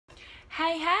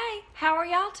Hey, how are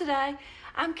y'all today?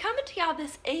 I'm coming to y'all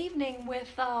this evening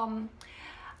with a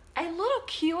little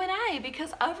Q&A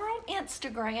because over on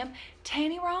Instagram,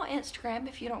 TannyRaw Instagram,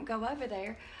 if you don't go over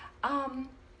there, I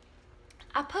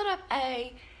put up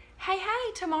a, hey,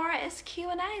 tomorrow is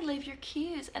Q&A, leave your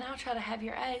Q's and I'll try to have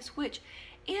your A's, which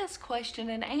is question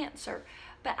and answer.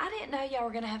 But I didn't know y'all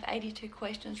were going to have 82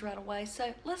 questions right away,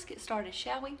 so let's get started,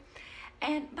 shall we?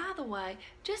 And by the way,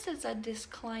 just as a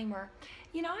disclaimer,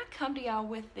 I come to y'all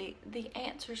with the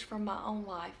answers from my own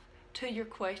life to your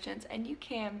questions, and you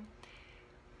can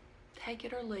take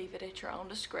it or leave it at your own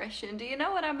discretion. Do you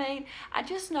know what I mean? I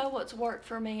just know what's worked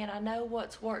for me, and I know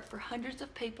what's worked for hundreds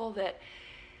of people that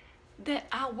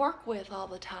I work with all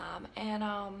the time. And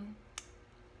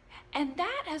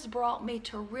that has brought me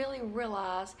to really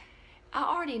realize, I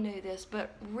already knew this,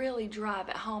 but really drive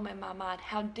it home in my mind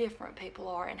how different people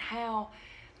are and how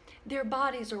their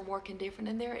bodies are working different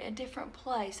and they're in a different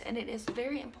place. And it is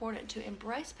very important to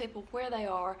embrace people where they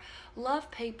are, love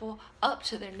people up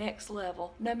to their next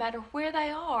level. No matter where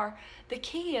they are, the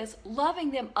key is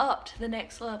loving them up to the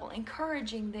next level,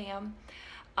 encouraging them,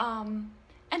 and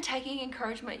taking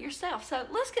encouragement yourself. So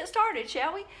let's get started,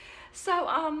 shall we?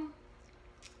 So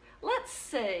let's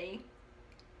see.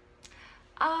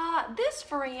 This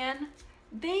friend,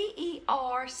 Bercedes,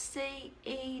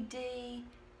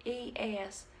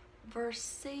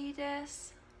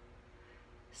 Vercedes.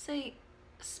 See,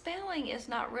 spelling is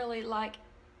not really like,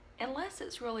 unless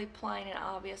it's really plain and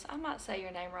obvious, I might say your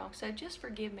name wrong, so just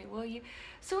forgive me, will you?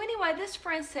 So anyway, this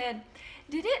friend said,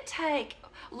 did it take,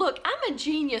 look, I'm a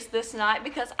genius this night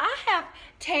because I have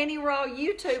TannyRaw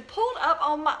YouTube pulled up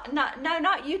on my,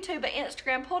 not YouTube, but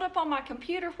Instagram pulled up on my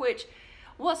computer, which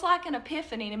was like an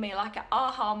epiphany to me, like an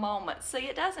aha moment. See,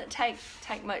 it doesn't take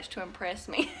much to impress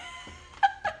me.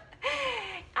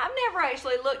 I've never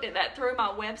actually looked at that through my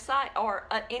website or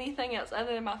anything else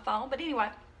other than my phone. But anyway,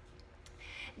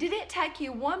 did it take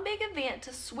you one big event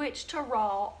to switch to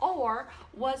raw, or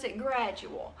was it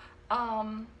gradual?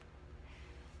 How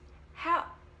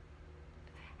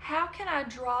can I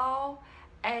draw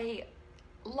a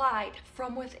light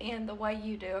from within the way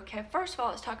you do? Okay, first of all,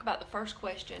 let's talk about the first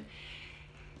question.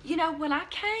 When I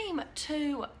came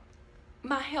to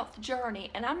my health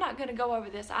journey, and I'm not going to go over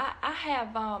this, I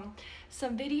have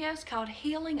some videos called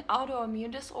Healing Autoimmune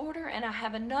Disorder, and I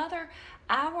have another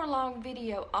hour-long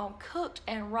video on cooked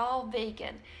and raw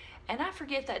vegan, and I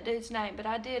forget that dude's name, but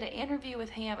I did an interview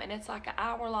with him, and it's like an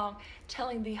hour-long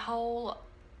telling the whole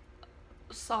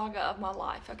saga of my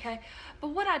life, okay? But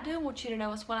what I do want you to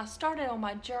know is when I started on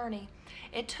my journey,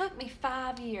 it took me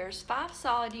 5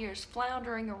 solid years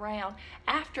floundering around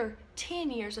after 10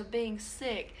 years of being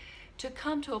sick to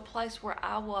come to a place where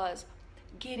I was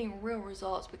getting real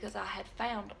results because I had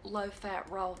found low-fat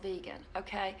raw vegan,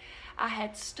 okay? I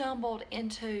had stumbled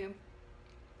into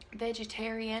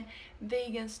vegetarian,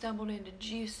 vegan, stumbled into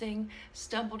juicing,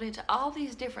 stumbled into all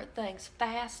these different things,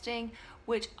 fasting,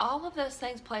 which all of those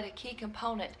things played a key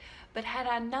component. But had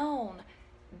I known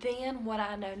then what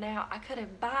I know now, I could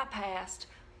have bypassed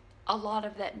a lot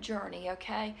of that journey,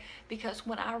 okay? Because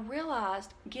when I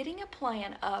realized getting a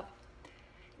plan of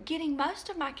getting most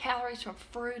of my calories from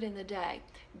fruit in the day,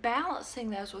 balancing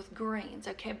those with greens,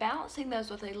 okay, balancing those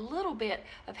with a little bit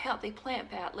of healthy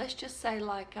plant fat, let's just say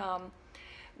like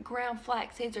ground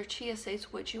flax seeds or chia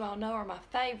seeds, which you all know are my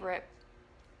favorite,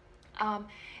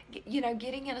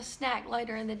 getting in a snack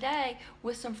later in the day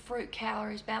with some fruit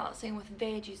calories, balancing with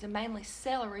veggies and mainly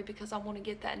celery because I want to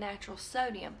get that natural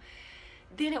sodium.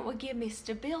 Then it will give me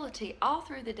stability all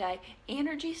through the day,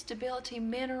 energy, stability,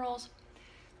 minerals,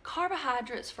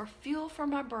 carbohydrates for fuel for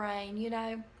my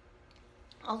brain,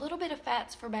 a little bit of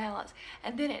fats for balance,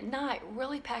 and then at night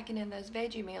really packing in those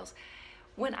veggie meals.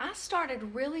 When I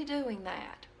started really doing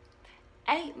that,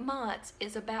 8 months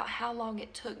is about how long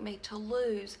it took me to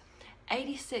lose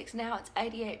 86, now it's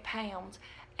 88 pounds,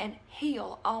 and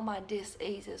heal all my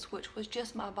dis-eases, which was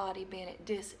just my body being at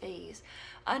dis-ease.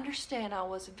 Understand, I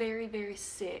was very, very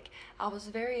sick. I was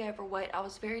very overweight. I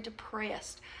was very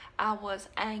depressed. I was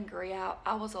angry.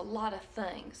 I was a lot of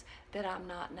things that I'm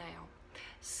not now.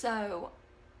 So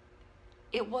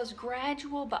it was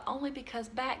gradual, but only because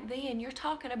back then, you're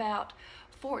talking about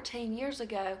 14 years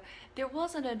ago, there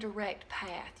wasn't a direct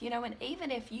path, and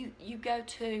even if you go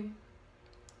to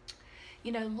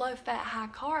low fat, high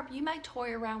carb, you may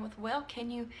toy around with, well,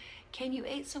 can you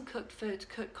eat some cooked foods,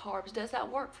 cooked carbs? Does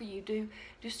that work for you? Do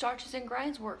starches and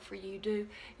grains work for you? Do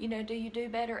you do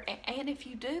better? And if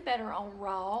you do better on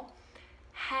raw,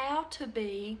 how to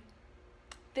be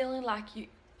feeling like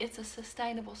it's a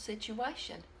sustainable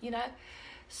situation,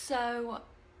 So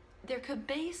there could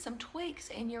be some tweaks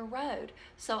in your road.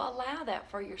 So allow that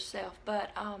for yourself.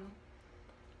 But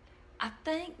I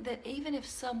think that even if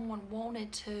someone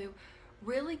wanted to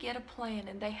really get a plan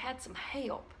and they had some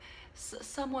help,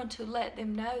 someone to let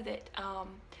them know that,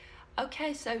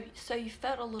 okay, so you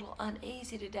felt a little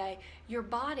uneasy today. Your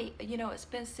body, you know, it's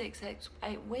been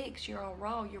 8 weeks, you're on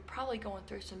Raw, you're probably going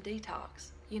through some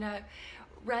detox, you know,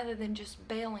 rather than just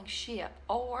bailing ship.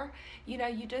 Or, you know,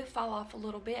 you do fall off a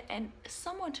little bit, and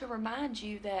someone to remind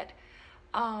you that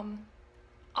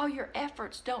all your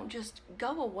efforts don't just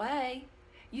go away.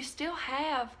 You still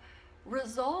have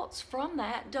results from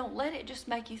that. Don't let it just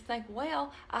make you think,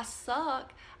 well, I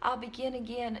suck, I'll begin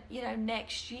again, you know,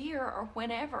 next year or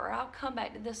whenever, or I'll come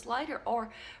back to this later. Or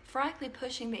frankly,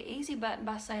 pushing the easy button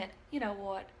by saying, you know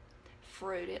what,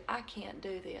 fruit it, I can't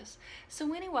do this.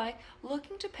 So anyway,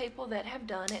 looking to people that have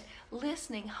done it,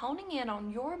 listening, honing in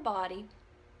on your body,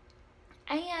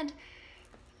 and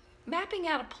mapping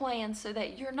out a plan so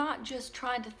that you're not just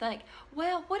trying to think,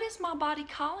 well, what is my body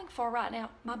calling for right now?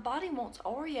 My body wants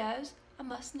Oreos. I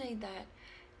must need that.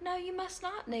 No, you must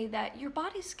not need that. Your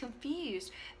body's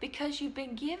confused because you've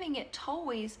been giving it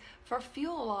toys for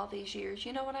fuel all these years.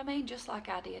 You know what I mean? Just like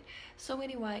I did. So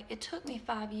anyway, it took me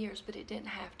 5 years, but it didn't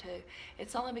have to.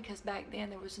 It's only because back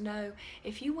then there was no,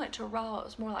 if you went to Raw, it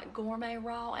was more like gourmet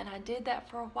Raw, and I did that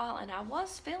for a while, and I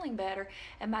was feeling better,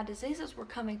 and my diseases were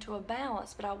coming to a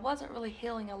balance, but I wasn't really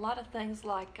healing a lot of things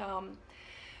like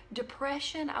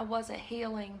depression. I wasn't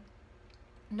healing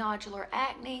nodular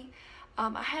acne.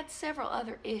 I had several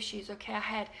other issues, okay? I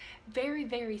had very,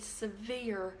 very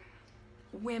severe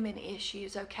women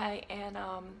issues, okay? And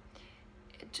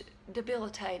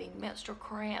debilitating menstrual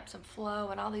cramps and flow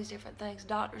and all these different things.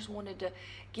 Doctors wanted to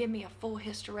give me a full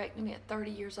hysterectomy at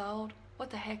 30 years old. What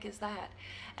the heck is that?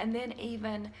 And then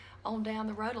even on down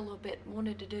the road a little bit,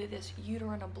 wanted to do this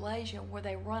uterine ablation where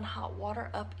they run hot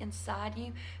water up inside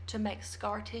you to make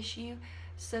scar tissue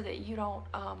so that you don't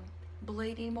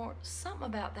bleed anymore. Something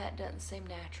about that doesn't seem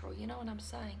natural, you know what I'm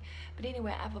saying? But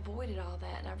anyway, I've avoided all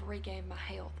that and I've regained my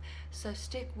health. So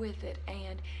stick with it,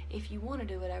 and if you want to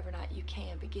do it overnight, you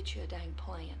can, but get you a dang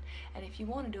plan. And if you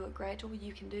want to do it gradual,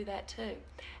 you can do that too.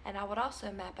 And I would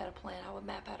also map out a plan. I would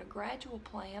map out a gradual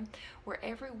plan where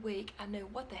every week I knew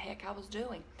what the heck I was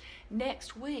doing.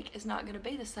 Next week is not going to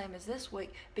be the same as this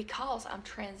week because I'm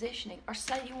transitioning. Or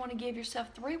say you want to give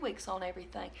yourself 3 weeks on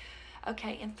everything.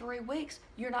 Okay, in 3 weeks,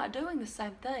 you're not doing the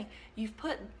same thing. You've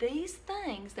put these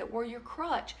things that were your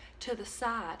crutch to the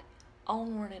side,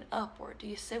 onward and upward. Do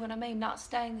you see what I mean? Not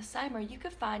staying the same, or you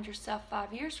could find yourself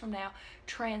 5 years from now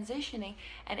transitioning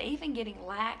and even getting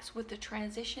lax with the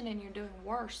transition, and you're doing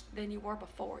worse than you were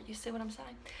before. You see what I'm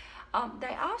saying?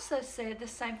 They also said, the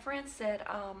same friend said,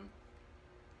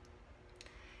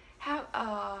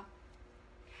 how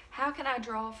can I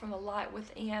draw from the light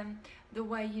within the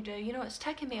way you do? You know, it's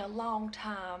taken me a long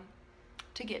time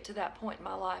to get to that point in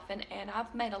my life, and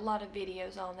I've made a lot of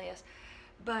videos on this,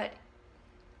 but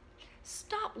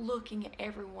stop looking at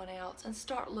everyone else and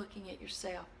start looking at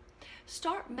yourself.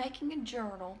 Start making a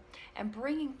journal and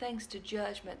bringing things to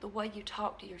judgment the way you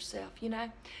talk to yourself. You know,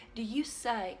 do you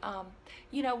say,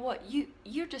 you know what,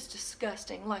 you're just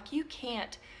disgusting, like you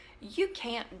can't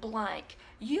blank.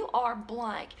 You are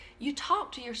blank. You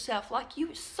talk to yourself like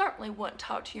you certainly wouldn't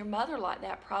talk to your mother like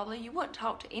that, probably. You wouldn't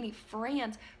talk to any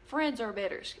friends. Friends are a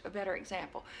better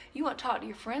example. You wouldn't talk to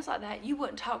your friends like that. You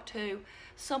wouldn't talk to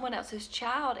someone else's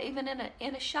child, even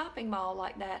in a shopping mall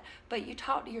like that. But you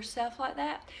talk to yourself like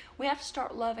that. We have to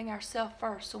start loving ourselves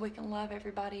first so we can love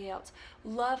everybody else.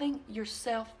 Loving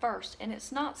yourself first. And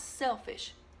it's not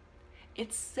selfish.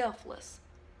 It's selfless.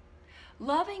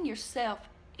 Loving yourself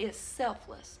is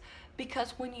selfless,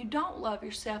 because when you don't love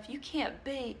yourself, you can't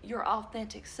be your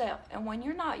authentic self, and when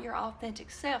you're not your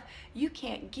authentic self, you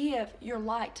can't give your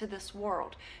light to this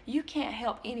world. You can't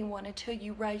help anyone until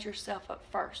you raise yourself up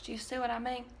first. You see what I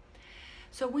mean?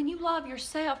 So when you love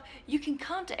yourself, you can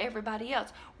come to everybody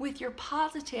else with your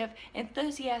positive,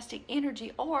 enthusiastic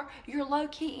energy, or your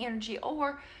low-key energy,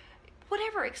 or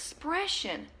whatever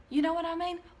expression. You know what I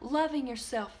mean? Loving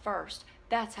yourself first.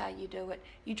 That's how you do it.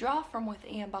 You draw from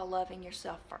within by loving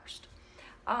yourself first.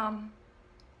 And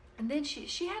then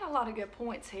she had a lot of good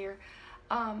points here.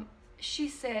 She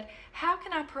said, how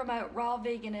can I promote raw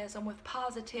veganism with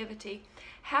positivity?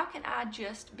 How can I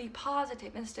just be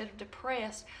positive instead of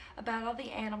depressed about all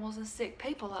the animals and sick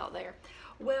people out there?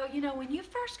 Well, you know, when you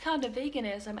first come to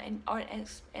veganism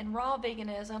and raw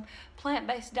veganism,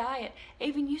 plant-based diet,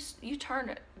 even you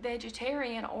turn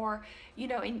vegetarian, or, you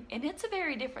know, and it's a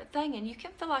very different thing, and you can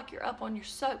feel like you're up on your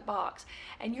soapbox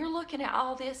and you're looking at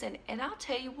all this, and I'll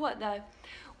tell you what though,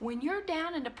 when you're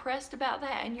down and depressed about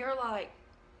that and you're like,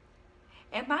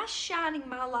 am I shining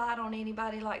my light on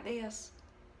anybody like this?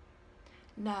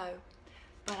 No,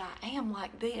 but I am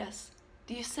like this.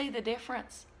 Do you see the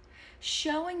difference?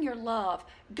 Showing your love,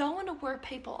 going to where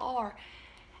people are,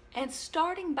 and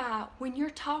starting by, when you're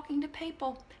talking to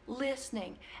people,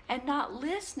 listening, and not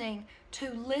listening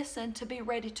to listen to be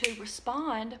ready to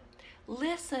respond.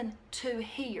 Listen to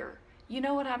hear. You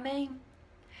know what I mean?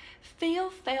 Feel,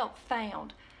 felt,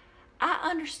 found. I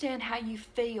understand how you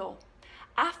feel.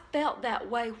 I felt that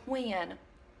way when,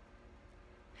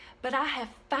 but I have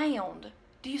found.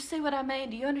 Do you see what I mean?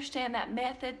 Do you understand that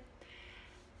method?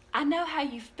 I know how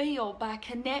you feel by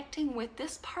connecting with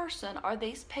this person or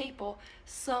these people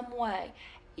some way.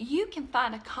 You can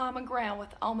find a common ground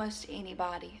with almost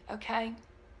anybody, okay?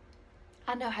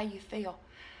 I know how you feel.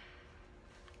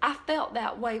 I felt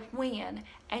that way when,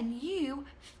 and you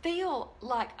feel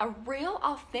like a real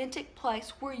authentic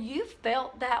place where you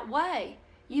felt that way.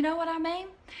 You know what I mean?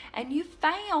 And you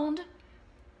found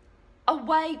a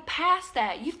way past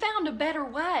that. You found a better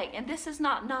way, and this is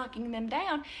not knocking them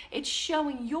down. It's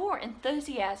showing your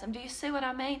enthusiasm. Do you see what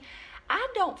I mean? I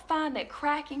don't find that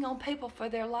cracking on people for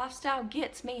their lifestyle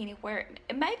gets me anywhere.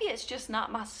 Maybe it's just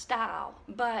not my style,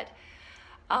 but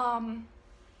I'm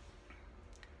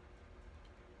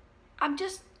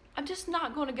just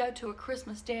not going to go to a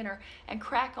Christmas dinner and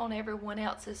crack on everyone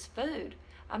else's food.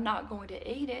 I'm not going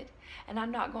to eat it, and I'm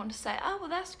not going to say, oh, well,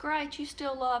 that's great, you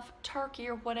still love turkey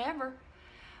or whatever.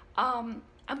 I'm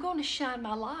going to shine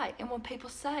my light, and when people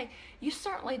say, you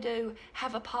certainly do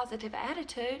have a positive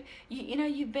attitude, you know,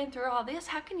 you've been through all this,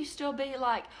 how can you still be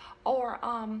like, or,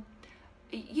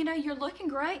 you know, you're looking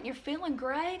great, and you're feeling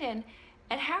great, and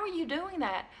how are you doing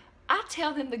that? I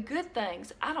tell them the good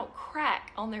things. I don't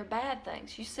crack on their bad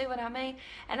things. You see what I mean?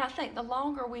 And I think the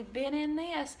longer we've been in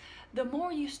this, the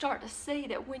more you start to see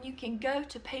that when you can go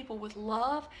to people with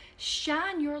love,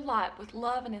 shine your light with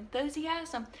love and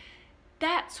enthusiasm,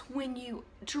 that's when you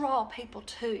draw people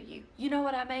to you. You know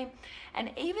what I mean?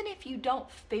 And even if you don't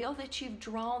feel that you've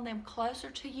drawn them closer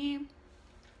to you,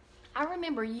 I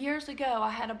remember years ago I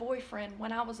had a boyfriend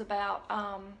when I was about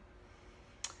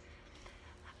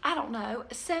I don't know,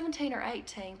 17 or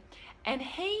 18, and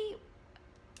he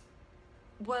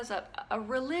was a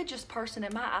religious person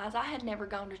in my eyes. I had never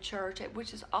gone to church,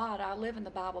 which is odd. I live in the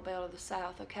Bible Belt of the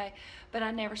South, okay, but I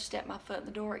never stepped my foot in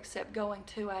the door except going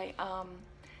to a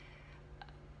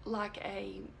like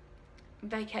a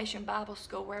vacation Bible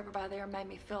school where everybody there made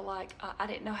me feel like I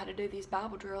didn't know how to do these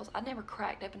Bible drills. I never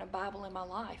cracked open a Bible in my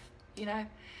life, you know.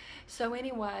 So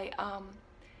anyway,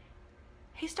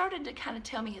 he started to kind of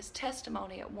tell me his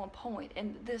testimony at one point,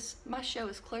 and my show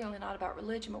is clearly not about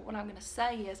religion, but what I'm going to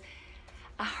say is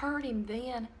I heard him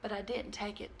then, but I didn't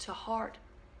take it to heart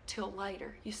till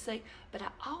later, you see. But I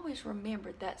always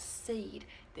remembered that seed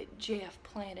that Jeff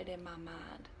planted in my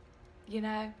mind, you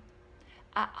know.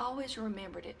 I always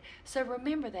remembered it. So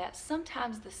remember that.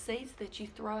 Sometimes the seeds that you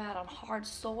throw out on hard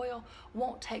soil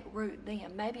won't take root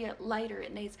then. Maybe later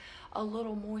it needs a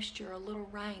little moisture, a little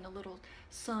rain, a little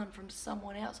sun from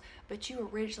someone else. But you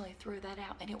originally threw that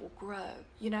out and it will grow.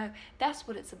 You know, that's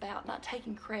what it's about, not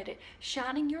taking credit.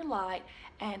 Shining your light,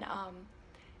 and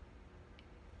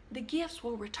the gifts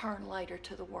will return later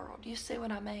to the world. You see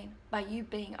what I mean? By you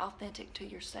being authentic to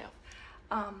yourself.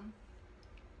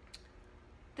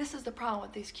 This is the problem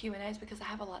with these Q&As because I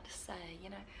have a lot to say, you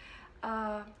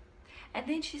know. And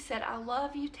then she said, I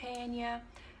love you, Tanya.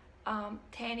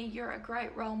 Tanny, you're a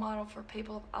great role model for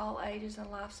people of all ages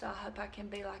and lifestyle. I hope I can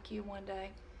be like you one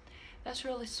day. That's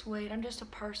really sweet. I'm just a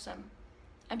person.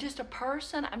 I'm just a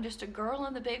person. I'm just a girl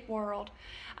in the big world.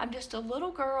 I'm just a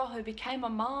little girl who became a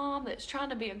mom that's trying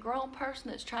to be a grown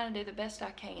person that's trying to do the best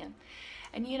I can.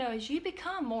 And you know, as you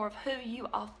become more of who you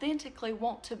authentically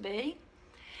want to be,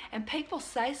 and people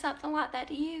say something like that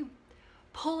to you,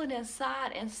 pull it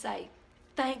inside and say,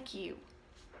 thank you.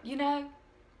 You know,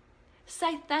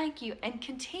 say thank you and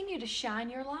continue to shine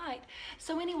your light.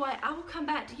 So anyway, I will come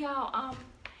back to y'all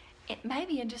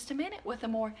maybe in just a minute with a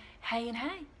more hey and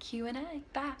hey Q&A.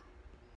 Bye.